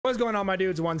What's going on, my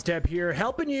dudes? Onestep here,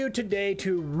 helping you today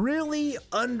to really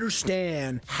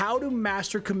understand how to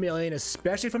master Khameleon,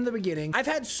 especially from the beginning. I've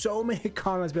had so many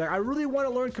comments be like, I really want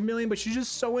to learn Khameleon, but she's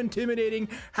just so intimidating,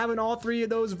 having all three of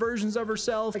those versions of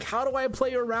herself. Like, how do I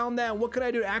play around that? What can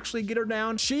I do to actually get her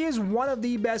down? She is one of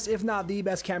the best, if not the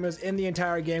best cameos in the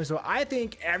entire game, so I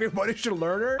think everybody should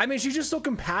learn her. I mean, she's just so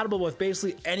compatible with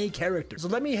basically any character. So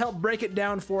let me help break it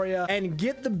down for you and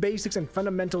get the basics and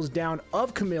fundamentals down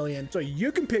of Khameleon so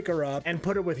you can pick her up and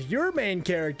put her with your main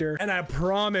character, and I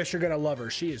promise you're gonna love her.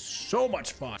 She is so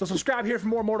much fun. So subscribe here for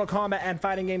more Mortal Kombat and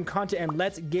fighting game content, and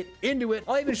let's get into it.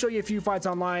 I'll even show you a few fights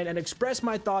online and express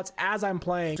my thoughts as I'm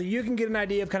playing so you can get an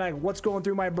idea of kind of what's going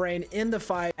through my brain in the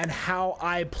fight and how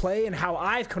I play and how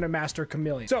I've come to master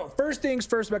Khameleon. So first things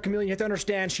first about Khameleon, you have to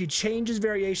understand she changes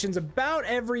variations about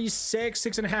every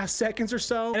 6.5 seconds or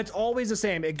so, and it's always the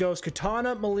same. It goes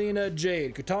Katana, Melina,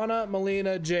 Jade, Katana,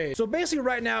 Melina, Jade. So basically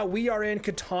right now we are in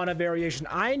Katana variation.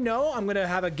 I know I'm gonna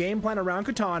have a game plan around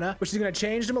Katana, which is gonna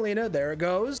change to Melina. There it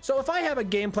goes. So if I have a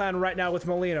game plan right now with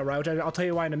Melina, right, which I'll tell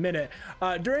you why in a minute,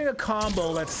 during a combo,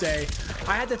 let's say,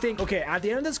 I had to think, okay, at the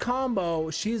end of this combo,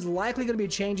 she's likely gonna be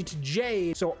changing to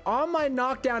Jade. So on my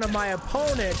knockdown of my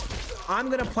opponent, I'm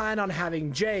gonna plan on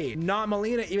having Jade, not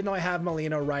Melina, even though I have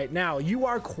Melina right now. You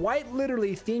are quite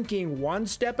literally thinking one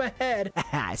step ahead.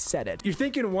 I said it. You're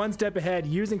thinking one step ahead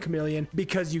using Khameleon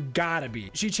because you gotta be.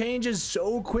 She changes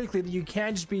so quickly that you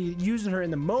can't just be using her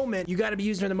in the moment. You gotta be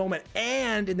using her in the moment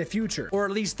and in the future, or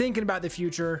at least thinking about the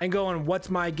future and going, what's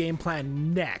my game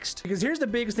plan next? Because here's the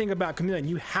biggest thing about Khameleon.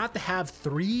 You have to have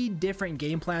 3 different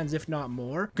game plans, if not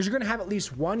more, because you're gonna have at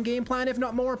least 1 game plan, if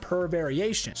not more, per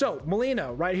variation. So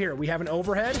Melina, right here, we have an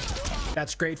overhead.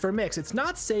 That's great for a mix. It's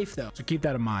not safe though, so keep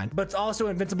that in mind. But it's also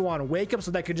invincible on wake up, so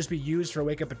that could just be used for a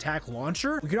wake up attack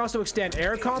launcher. We can also extend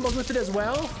air combos with it as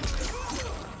well.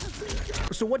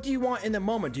 So what do you want in the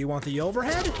moment? Do you want the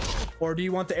overhead or do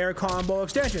you want the air combo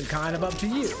extension? Kind of up to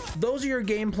you. Those are your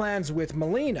game plans with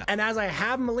Melina. And as I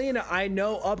have Melina, I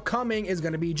know upcoming is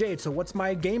going to be Jade. So what's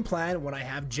my game plan when I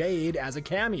have Jade as a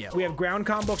cameo? We have ground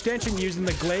combo extension using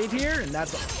the glaive here, and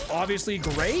that's obviously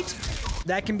great.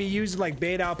 That can be used to like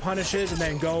bait out punishes and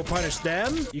then go punish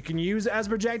them. You can use it as a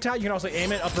projectile. You can also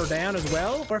aim it up or down as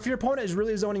well. Or if your opponent is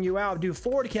really zoning you out, do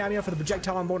forward cameo for the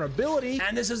projectile and vulnerability.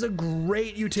 And this is a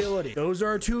great utility. Those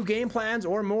are 2 game plans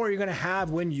or more you're gonna have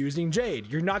when using Jade.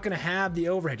 You're not gonna have the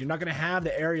overhead. You're not gonna have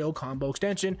the aerial combo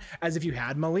extension as if you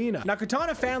had Melina. Now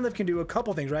Katana fan lift can do a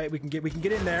couple things, right? We can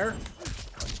get in there.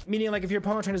 Meaning, like, if your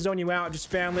opponent trying to zone you out, just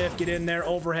fan lift, get in there,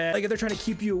 overhead. Like, if they're trying to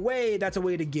keep you away, that's a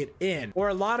way to get in. Or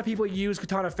a lot of people use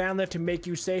Katana fan lift to make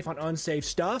you safe on unsafe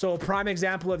stuff. So a prime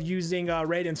example of using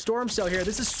Raiden Storm Cell here,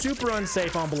 this is super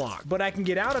unsafe on block, but I can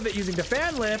get out of it using the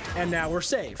fan lift, and now we're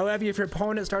safe. However, if your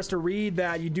opponent starts to read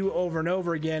that you do it over and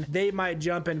over again, they might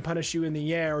jump and punish you in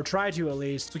the air, or try to at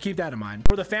least, so keep that in mind.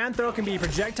 Or the fan throw can be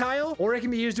projectile, or it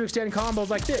can be used to extend combos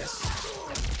like this.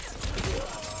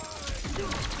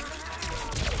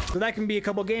 So that can be a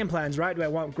couple game plans, right? Do I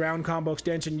want ground combo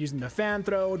extension using the fan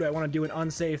throw? Do I want to do an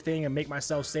unsafe thing and make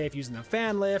myself safe using the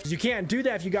fan lift? Because you can't do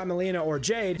that if you got Melina or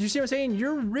Jade. You see what I'm saying?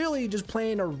 You're really just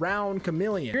playing around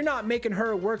Khameleon. You're not making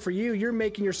her work for you. You're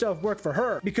making yourself work for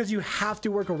her because you have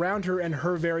to work around her and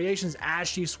her variations as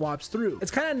she swaps through. It's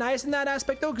kind of nice in that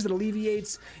aspect though, because it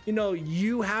alleviates, you know,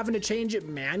 you having to change it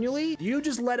manually. You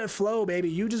just let it flow, baby.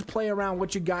 You just play around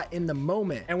what you got in the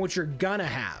moment and what you're gonna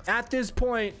have. At this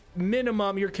point,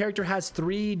 minimum, your character has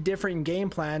 3 different game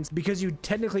plans because you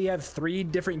technically have 3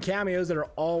 different cameos that are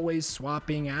always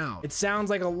swapping out. It sounds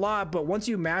like a lot, but once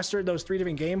you master those 3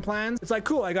 different game plans, it's like,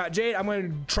 cool, I got Jade, I'm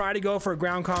going to try to go for a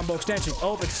ground combo extension.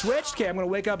 Oh, it switched. Okay, I'm going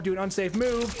to wake up, do an unsafe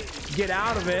move, get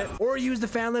out of it, or use the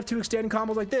fan lift to extend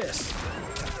combos like this.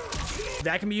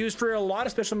 That can be used for a lot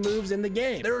of special moves in the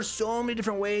game. There are so many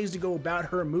different ways to go about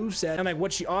her moveset and like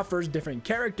what she offers different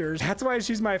characters. That's why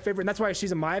she's my favorite. And that's why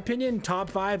she's, in my opinion,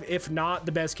 top 5, if not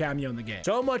the best cameo in the game.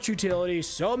 So much utility,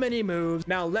 so many moves.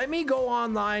 Now let me go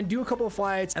online, do a couple of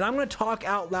fights, and I'm gonna talk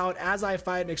out loud as I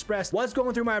fight and express what's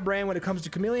going through my brain when it comes to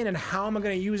Khameleon and how am I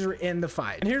gonna use her in the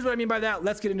fight. And here's what I mean by that.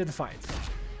 Let's get into the fight.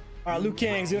 All right, Liu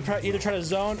Kang's gonna either try to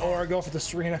zone or go for the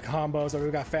Serena combos. So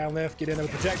we've got fan lift, get into the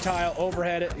projectile,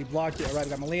 overhead it. He blocked it. All right, we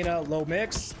got Melina, low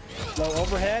mix, low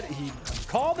overhead. He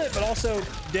called it, but also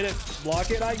didn't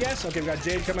block it, I guess. Okay, we got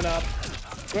Jade coming up.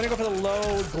 We're gonna go for the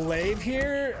low glaive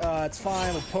here. It's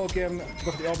fine. We'll poke him.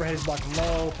 Go for the overhead. He's blocking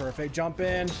low. Perfect. Jump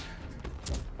in.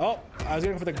 Oh, I was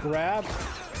gonna go for the grab.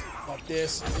 Like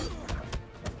this.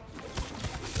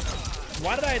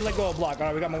 Why did I let go of block? All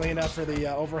right, we got Melina for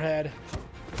the overhead.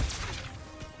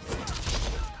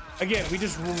 Again, we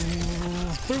just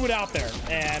threw it out there,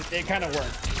 and it kind of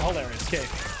worked. Hilarious. Okay.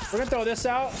 We're gonna throw this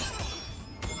out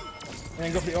and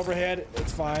then go for the overhead.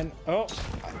 It's fine. Oh,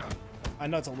 I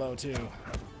know it's a low too.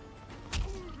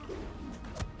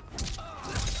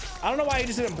 I don't know why he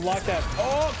just didn't block that.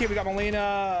 Oh, okay, we got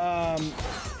Melina.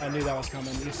 I knew that was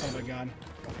coming. You son of a gun.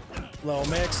 Low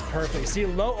mix, perfect. See,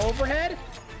 low overhead,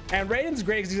 and Raiden's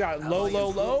great because he's got low, low,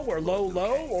 low, or low,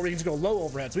 low, or we can just go low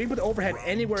overhead. So we can put the overhead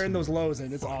anywhere in those lows,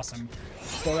 and it's awesome.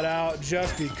 Throw it out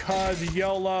just because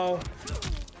YOLO.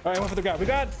 All right, went for the grab. We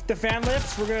got the fan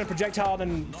lifts. We're gonna projectile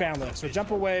then fan lift. So jump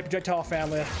away, projectile,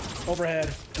 fan lift,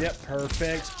 overhead. Yep,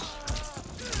 perfect.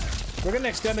 We're gonna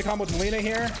extend the combo with Melina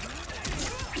here.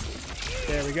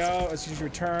 There we go. Let's use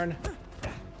return.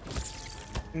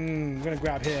 I'm gonna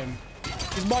grab him.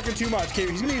 He's blocking too much. Okay,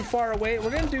 he's gonna be far away.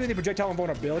 We're gonna do the projectile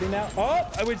invulnerability now. Oh,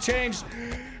 I would change.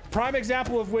 Prime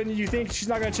example of when you think she's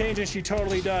not gonna change and she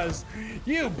totally does.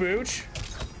 You booch.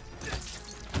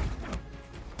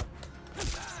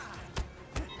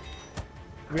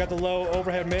 We got the low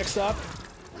overhead mix up.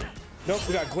 Nope,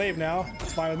 we got glaive now.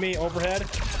 It's fine with me. Overhead.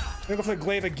 We're gonna go for the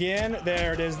glaive again.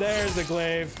 There it is. There's the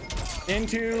glaive.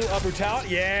 Into a brutal.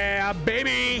 Yeah,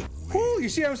 baby. Whew, you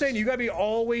see what I'm saying? You gotta be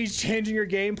always changing your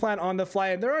game plan on the fly.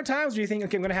 And there are times where you think,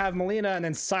 okay, I'm gonna have Melina, and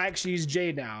then psych, she's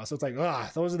Jade now. So it's like,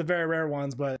 those are the very rare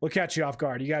ones, but we'll catch you off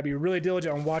guard. You gotta be really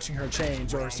diligent on watching her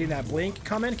change or seeing that blink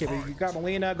come in. Okay, we got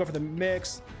Melina, go for the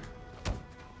mix.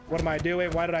 What am I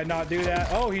doing? Why did I not do that?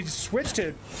 Oh, he switched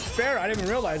to Pharah. I didn't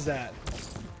even realize that.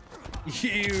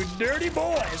 You dirty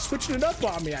boy, switching it up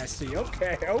on me, I see.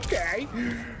 Okay, okay.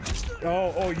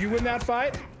 Oh, you win that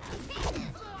fight?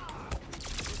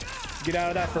 Get out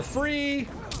of that for free.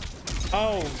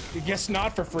 Oh, I guess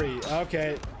not for free.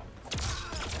 Okay.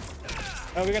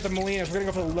 Oh, we got the Melinas. We're gonna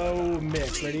go for the low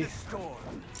mix. Ready?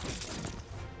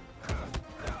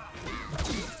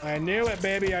 I knew it,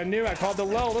 baby. I knew it. I called the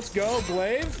low. Let's go,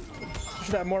 glaive.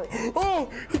 Should have more. Oh,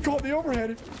 he called the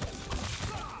overhead.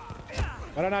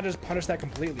 Why don't I just punish that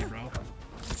completely, bro?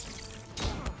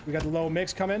 We got the low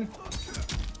mix coming.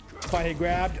 Fine, he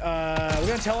grabbed. We're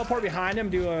gonna teleport behind him,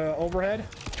 do a overhead.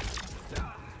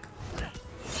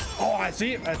 Oh, I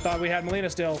see. I thought we had Melina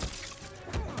still.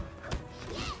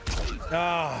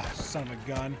 Ah, oh, son of a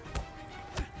gun.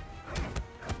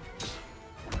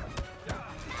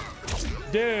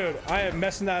 Dude, I am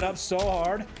messing that up so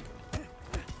hard.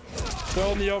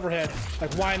 Throw in the overhead.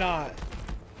 Like, why not?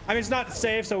 I mean, it's not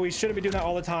safe, so we shouldn't be doing that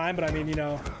all the time, but I mean, you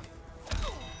know.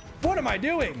 What am I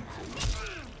doing?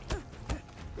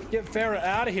 Get Pharah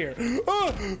out of here.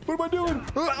 Oh, what am I doing?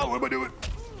 Oh, what am I doing?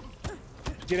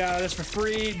 Get out of this for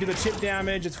free. Do the chip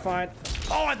damage. It's fine.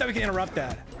 Oh, I thought we could interrupt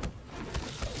that.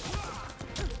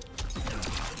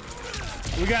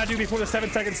 We gotta do before the 7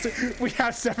 seconds. We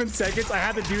have 7 seconds. I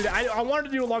had to do that. I wanted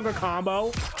to do a longer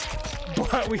combo,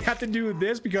 but we have to do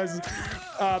this because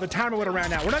the timer would have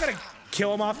ran out. We're not gonna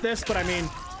kill him off this, but I mean,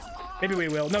 maybe we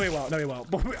will. No, we won't. No, we won't.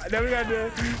 But then we got to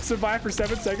survive for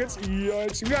 7 seconds.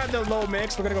 Yikes. We got the low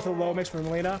mix. We're gonna go for the low mix for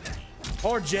Melina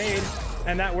or Jade,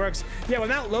 and that works. Yeah, when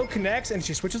that low connects and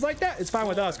she switches like that, it's fine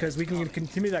with us because we can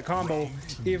continue that combo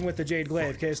even with the Jade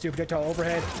glaive. Okay, let's do projectile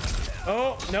overhead.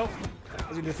 Oh, nope. I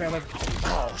was gonna do fan lift.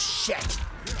 Oh shit!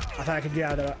 I thought I could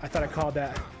get out of that. I thought I called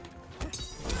that.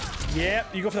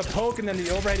 Yep, you go for the poke and then the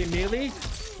overhead immediately.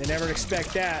 They never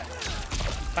expect that.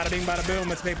 Bada bing, bada boom.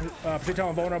 Let's make projectile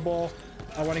invulnerable.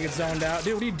 I want to get zoned out.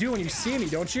 Dude, what are you doing? You see me,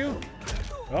 don't you?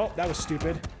 Oh, that was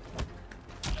stupid.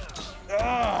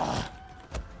 Ugh.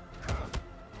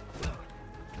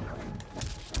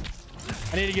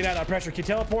 I need to get out of that pressure. Can you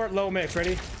teleport? Low mix.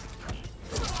 Ready?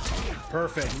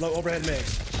 Perfect. Low overhead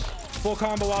mix. Full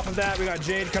combo off of that. We got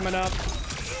Jade coming up.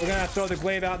 We're gonna have to throw the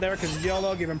glaive out there because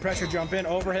YOLO. Give him pressure. Jump in.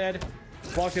 Overhead.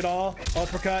 Blocked it all.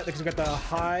 Uppercut because we got the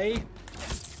high.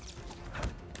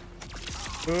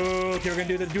 Ooh, okay, we're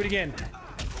gonna do it again.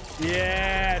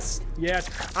 Yes, yes.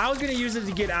 I was gonna use it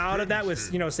to get out of that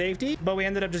with, you know, safety, but we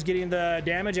ended up just getting the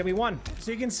damage and we won. So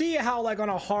you can see how, like, on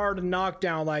a hard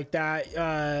knockdown like that,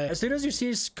 as soon as you see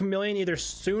Khameleon either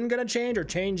soon gonna change or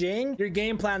changing, your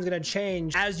game plan's gonna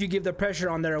change as you give the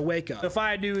pressure on their wake up. If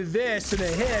I do this and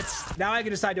it hits, now I can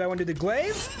decide, do I want to do the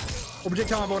glaive or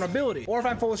projectile invulnerability? Or if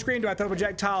I'm full screen, do I throw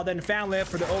projectile, then fan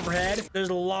lift for the overhead? There's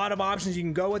a lot of options you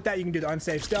can go with that. You can do the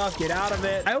unsafe stuff, get out of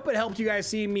it. I hope it helped you guys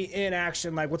see me in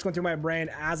action, like what's going through my brain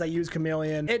as I use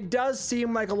Khameleon. It does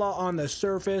seem like a lot on the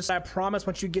surface. I promise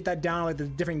once you get that down, like the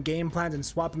different game plans and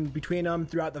swapping between them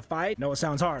throughout the fight. I know it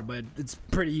sounds hard, but it's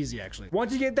pretty easy actually.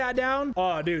 Once you get that down,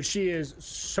 oh dude, she is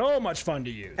so much fun to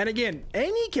use. And again,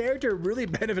 any character really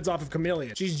benefits off of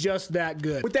Khameleon. She's just that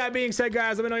good. With that being said,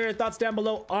 guys, let me know your thoughts down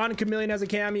below on Khameleon. Khameleon as a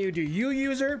Kameo. Do you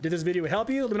use her? Did this video help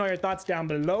you? Let me know your thoughts down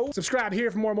below. Subscribe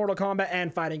here for more Mortal Kombat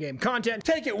and fighting game content.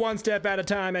 Take it one step at a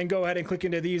time and go ahead and click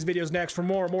into these videos next for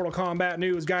more Mortal Kombat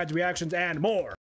news, guides, reactions, and more.